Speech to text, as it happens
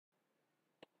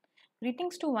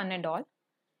Greetings to one and all.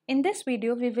 In this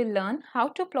video, we will learn how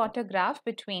to plot a graph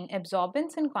between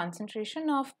absorbance and concentration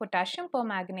of potassium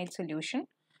permanganate solution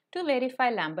to verify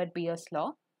Lambert-Beer's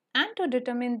law and to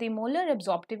determine the molar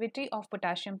absorptivity of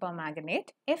potassium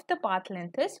permanganate if the path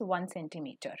length is 1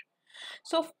 centimeter.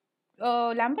 So,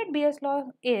 Lambert-Beer's law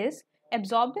is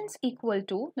absorbance equal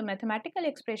to, the mathematical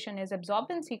expression is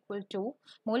absorbance equal to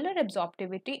molar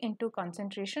absorptivity into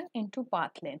concentration into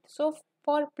path length. So,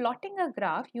 for plotting a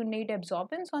graph, you need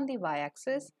absorbance on the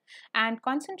y-axis and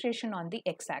concentration on the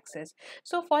x-axis.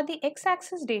 So, for the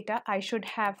x-axis data, I should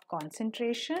have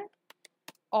concentration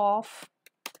of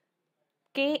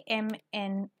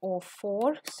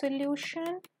KMnO4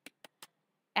 solution,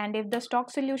 and if the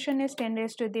stock solution is 10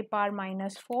 raised to the power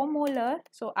minus 4 molar,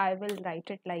 so I will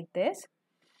write it like this.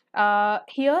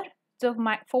 Here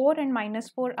the 4 and minus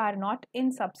 4 are not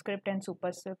in subscript and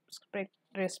superscript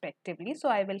respectively, so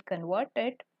I will convert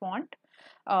it font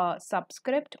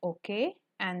subscript OK,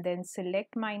 and then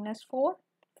select minus 4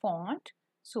 font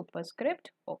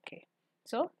superscript OK.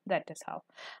 So that is how.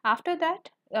 After that,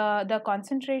 the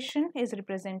concentration is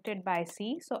represented by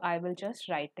C, so I will just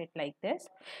write it like this.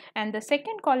 And the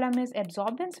second column is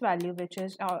absorbance value, which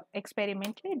is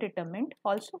experimentally determined,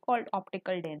 also called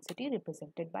optical density,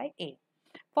 represented by A.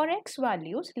 For X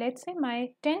values, let's say my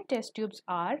 10 test tubes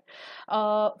are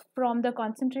from the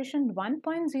concentration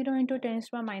 1.0 into 10 to the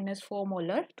power minus 4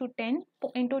 molar to 10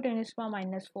 into 10 to the power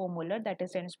minus 4 molar, that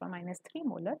is 10 to the power minus 3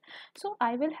 molar. So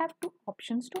I will have two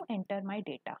options to enter my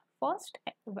data. First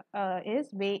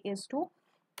way is to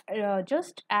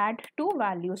just add two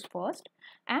values first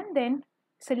and then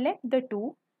select the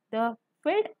two. The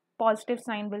filled positive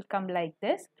sign will come like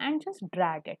this and just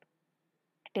drag it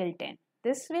till 10.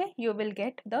 This way you will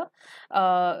get the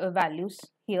values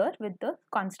here with the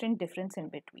constant difference in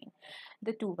between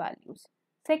the two values.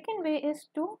 Second way is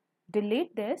to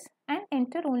delete this and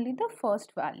enter only the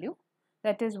first value,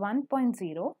 that is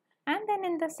 1.0, and then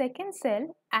in the second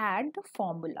cell add the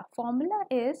formula. Formula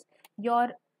is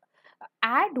your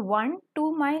add 1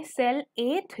 to my cell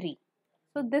A3.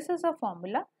 So this is a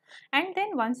formula, and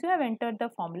then once you have entered the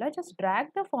formula, just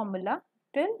drag the formula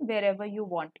till wherever you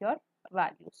want your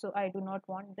value. So I do not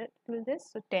want till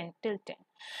this, so 10 till 10.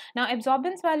 Now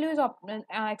absorbance value is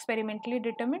experimentally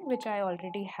determined, which I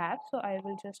already have, so I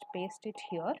will just paste it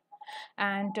here.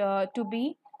 And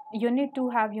you need to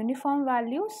have uniform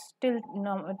values till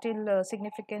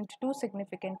significant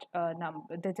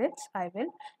digits. I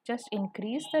will just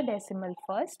increase the decimal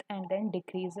first and then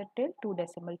decrease it till 2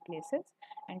 decimal places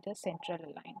and just central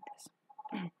align this.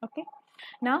 Okay,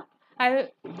 now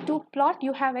to plot,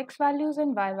 you have x values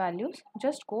and y values.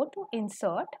 Just go to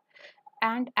insert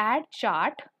and add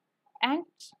chart and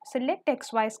select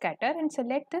xy scatter and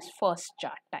select this first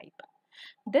chart type.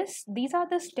 These are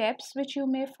the steps which you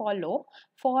may follow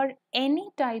for any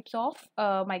types of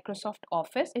Microsoft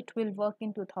Office. It will work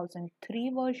in 2003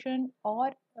 version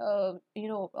or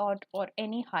or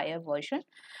any higher version.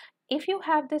 If you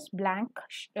have this blank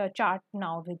chart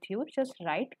now with you, just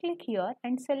right click here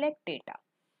and select data.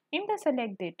 In the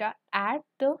select data, add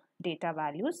the data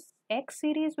values. X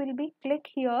series will be click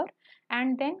here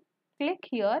and then click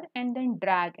here and then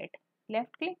drag it.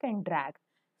 Left click and drag.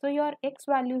 So your X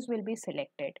values will be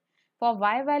selected. For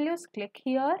Y values, click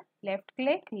here, left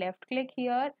click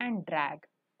here and drag.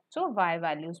 So Y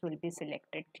values will be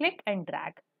selected. Click and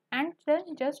drag and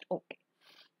then just OK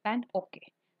and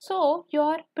OK. So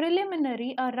your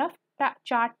preliminary, a rough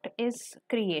chart is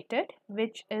created,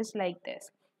 which is like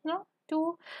this. Now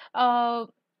to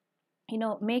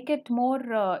make it more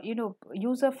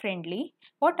user friendly,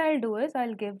 what I'll do is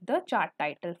I'll give the chart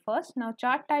title first. Now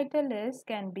chart title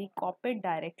can be copied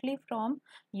directly from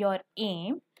your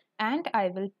aim and I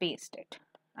will paste it.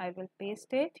 I will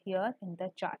paste it here in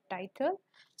the chart title.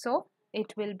 So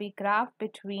it will be graph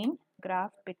between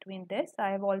this. I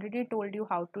have already told you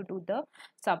how to do the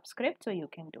subscript, so you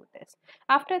can do this.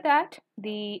 After that,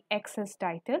 the axis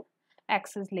title,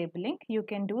 axis labeling, you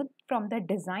can do from the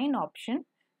design option.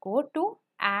 Go to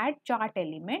add chart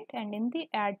element and in the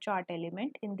add chart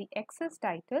element, in the axis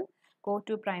title, go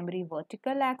to primary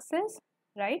vertical axis,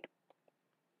 right?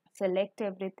 Select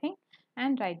everything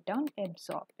and write down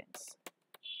absorbance.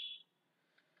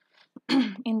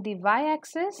 In the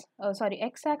y-axis,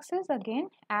 x-axis, again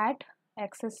add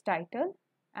axis title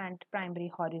and primary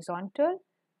horizontal.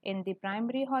 In the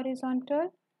primary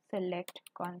horizontal, select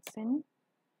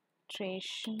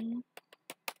concentration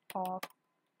of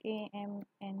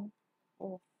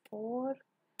KMnO4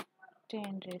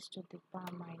 10 raised to the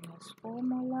power minus 4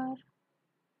 molar.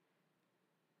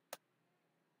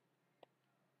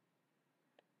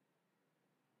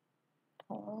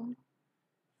 Home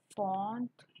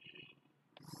font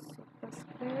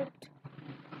superscript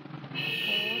 4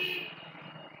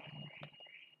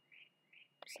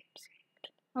 subscript.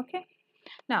 Okay.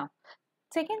 Now,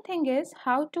 second thing is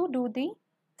how to do the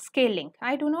scaling.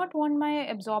 I do not want my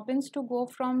absorbance to go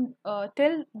from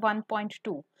till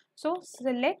 1.2. So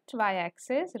select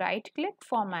y-axis, right click,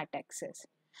 format axis.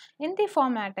 In the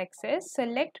format axis,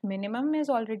 select minimum is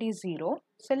already 0.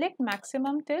 Select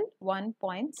maximum till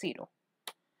 1.0.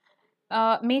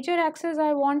 Major axis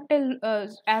I want till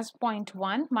as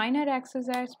 0.1, minor axis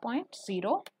as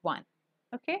 0.01.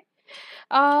 Okay.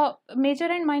 Major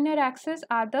and minor axis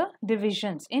are the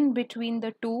divisions in between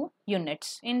the two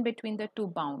units, in between the two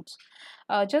bounds.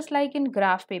 Just like in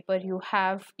graph paper, you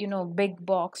have, big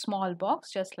box, small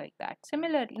box, just like that.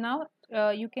 Similarly, now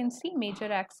you can see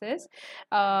major axis.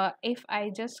 If I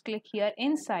just click here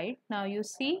inside, now you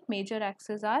see major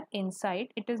axis are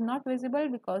inside. It is not visible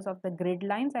because of the grid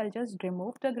lines. I'll just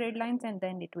remove the grid lines and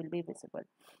then it will be visible.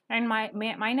 And my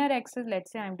minor axis,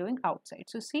 let's say I'm doing outside.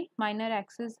 So see, minor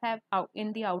axis have out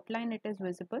in the outline, it is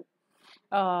visible.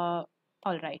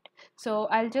 All right, so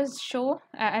I'll just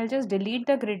delete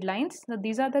the grid lines. So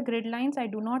these are the grid lines, I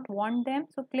do not want them.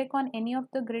 So click on any of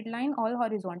the grid line, all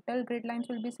horizontal grid lines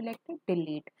will be selected,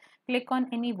 delete. Click on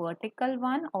any vertical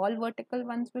one, all vertical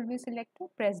ones will be selected,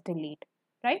 press delete.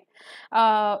 Right.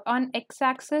 On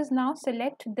x-axis, now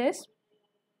select this,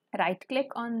 right click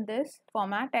on this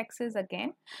format axis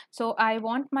again. So I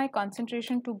want my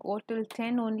concentration to go till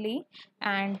 10 only,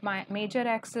 and my major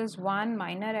axis 1,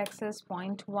 minor axis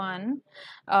 0.1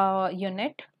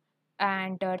 unit,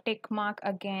 and tick mark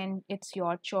again, it's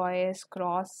your choice,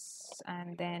 cross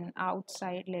and then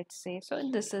outside, let's say. So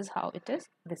this is how it is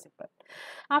visible.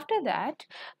 After that,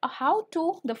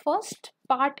 the first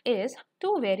part is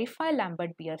to verify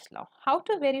Lambert-Beer's law. How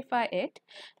to verify it?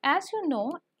 As you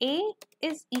know, A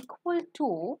is equal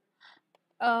to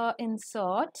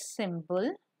insert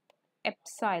symbol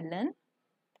epsilon,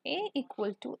 A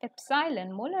equal to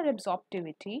epsilon molar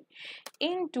absorptivity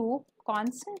into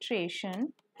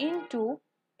concentration into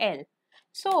L.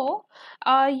 So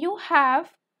you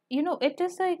have, it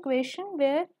is the equation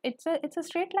where it's a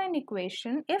straight line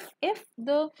equation. If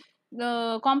the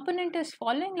component is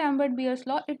following Lambert-Beer's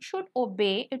law, it should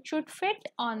obey, it should fit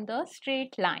on the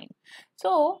straight line.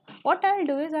 So what I'll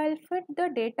do is I'll fit the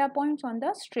data points on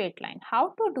the straight line.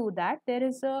 How to do that? There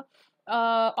is a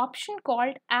option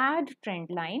called add trend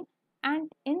line.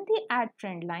 And in the add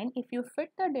trend line, if you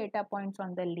fit the data points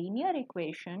on the linear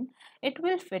equation, it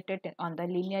will fit it on the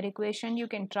linear equation. You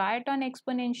can try it on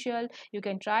exponential, you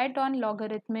can try it on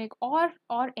logarithmic, or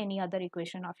any other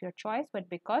equation of your choice. But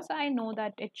because I know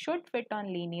that it should fit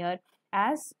on linear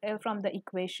as from the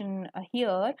equation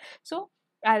here, so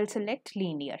I'll select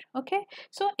linear. Okay,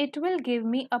 so it will give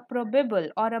me a probable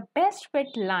or a best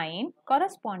fit line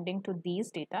corresponding to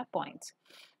these data points.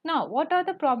 Now, what are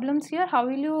the problems here? How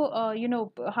will you,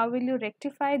 how will you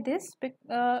rectify this?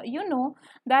 You know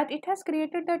that it has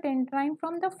created the trend line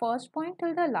from the first point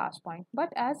till the last point.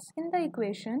 But as in the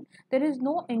equation, there is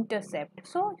no intercept.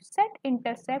 So, set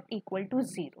intercept equal to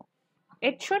 0.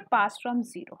 It should pass from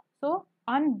 0. So,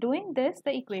 on doing this,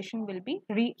 the equation will be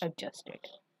readjusted.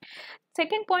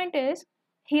 Second point is,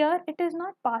 here it is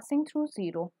not passing through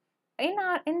 0.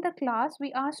 In the class,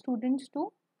 we ask students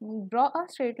to draw a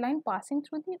straight line passing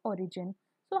through the origin.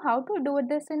 So how to do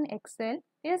this in Excel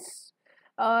is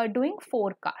doing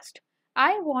forecast.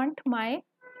 I want my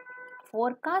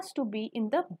forecast to be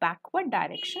in the backward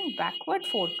direction, backward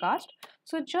forecast.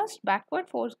 So just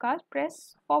backward forecast,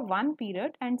 press for one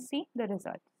period and see the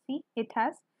result. See, it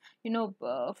has,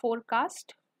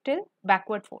 forecast till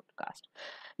backward forecast.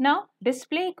 Now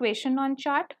display equation on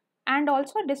chart and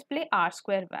also display R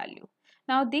square value.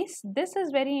 Now this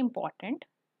is very important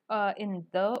in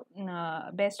the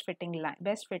best fit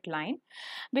line,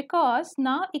 because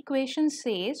now equation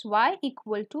says y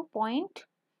equal to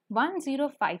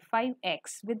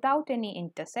 0.1055x without any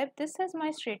intercept. This is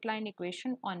my straight line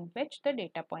equation on which the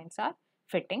data points are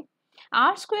fitting.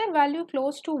 R square value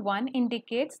close to 1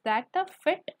 indicates that the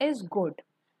fit is good.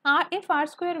 If R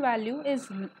square value is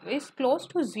close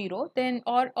to 0, then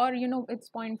or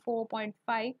it's 0.4,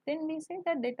 0.5, then we say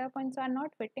that data points are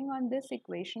not fitting on this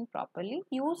equation properly.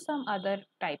 Use some other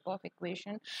type of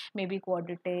equation, maybe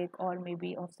quadratic or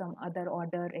maybe of some other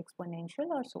order, exponential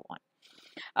or so on.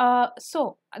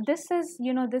 So this is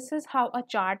how a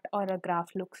chart or a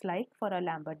graph looks like for a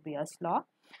Lambert-Beer's law.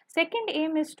 Second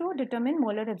aim is to determine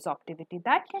molar absorptivity.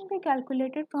 That can be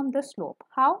calculated from the slope.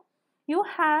 How? You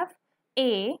have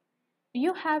A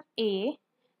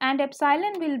and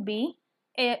epsilon will be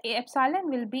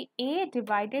A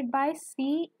divided by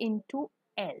C into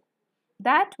L.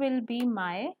 that will be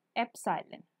my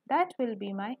epsilon. That will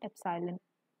be my epsilon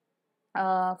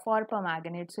for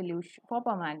permanganate solution, for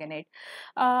permanganate.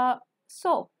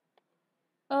 So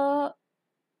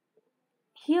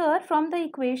here from the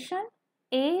equation,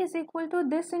 A is equal to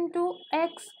this into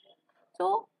x.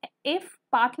 So if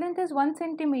path length is 1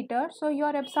 centimeter, so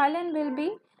your epsilon will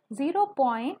be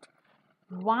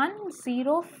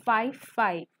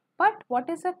 0.1055. But what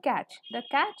is the catch? The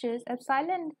catch is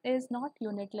epsilon is not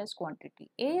unitless quantity.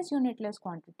 A is unitless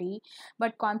quantity,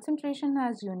 but concentration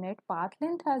has unit, path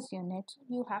length has units. So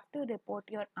you have to report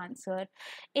your answer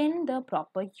in the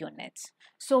proper units.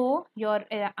 So your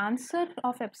answer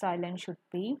of epsilon should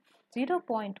be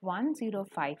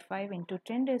 0.1055 into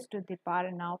 10 raised to the power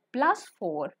now plus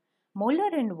 4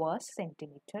 molar inverse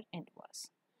centimeter inverse.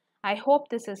 I hope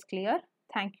this is clear.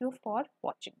 Thank you for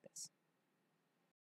watching this.